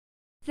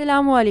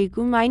Assalamu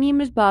alaikum. My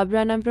name is Barbara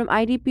and I'm from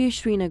IDP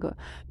Srinagar.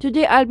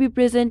 Today I'll be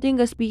presenting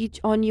a speech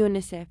on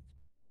UNICEF.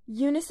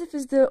 UNICEF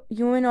is the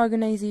UN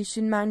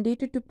organization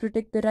mandated to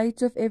protect the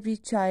rights of every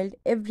child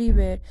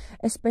everywhere,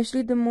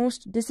 especially the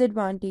most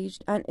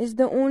disadvantaged, and is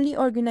the only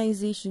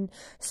organization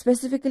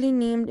specifically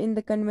named in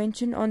the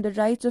Convention on the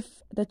Rights of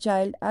the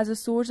Child as a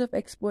source of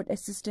expert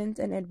assistance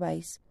and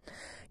advice.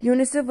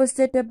 UNICEF was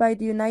set up by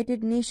the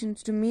United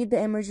Nations to meet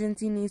the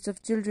emergency needs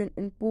of children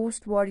in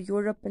post-war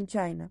Europe and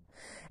China.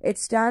 It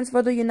stands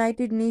for the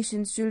United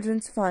Nations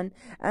Children's Fund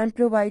and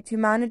provides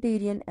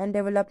humanitarian and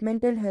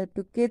developmental help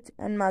to kids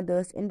and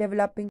mothers in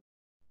developing.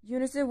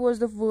 UNICEF was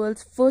the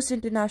world's first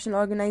international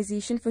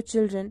organization for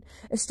children,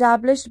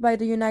 established by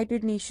the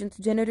United Nations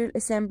General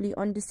Assembly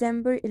on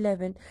December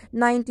 11,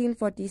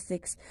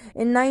 1946.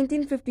 In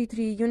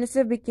 1953,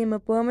 UNICEF became a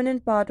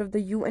permanent part of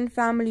the UN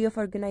family of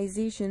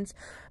organizations,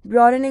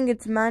 broadening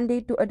its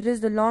mandate to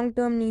address the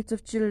long-term needs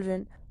of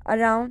children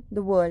around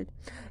the world.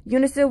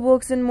 UNICEF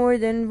works in more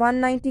than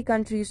 190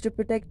 countries to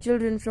protect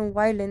children from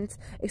violence,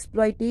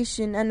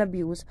 exploitation, and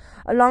abuse.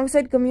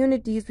 Alongside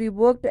communities, we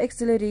work to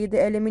accelerate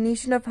the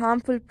elimination of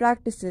harmful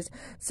practices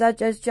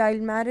such as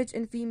child marriage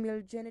and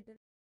female genital.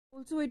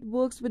 Also, it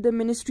works with the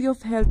Ministry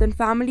of Health and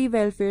Family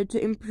Welfare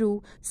to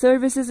improve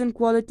services and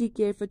quality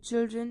care for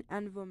children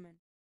and women.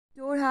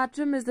 Tor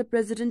Hatram is the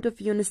president of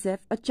UNICEF.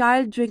 A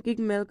child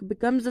drinking milk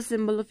becomes the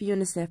symbol of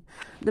UNICEF.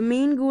 The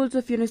main goals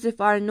of UNICEF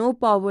are no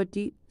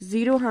poverty,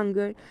 zero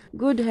hunger,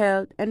 good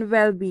health and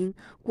well-being,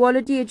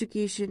 quality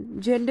education,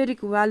 gender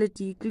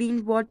equality,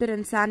 clean water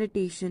and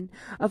sanitation,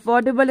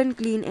 affordable and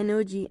clean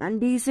energy,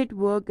 and decent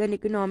work and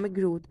economic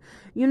growth.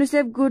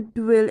 UNICEF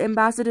Goodwill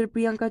Ambassador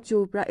Priyanka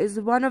Chopra is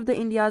one of the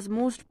India's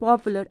most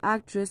popular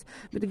actress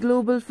with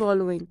global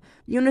following.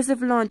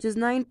 UNICEF launches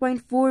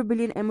 9.4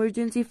 billion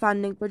emergency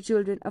funding for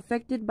children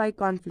affected by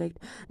conflict,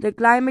 the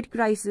climate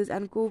crisis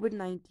and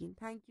COVID-19.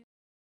 Thank you.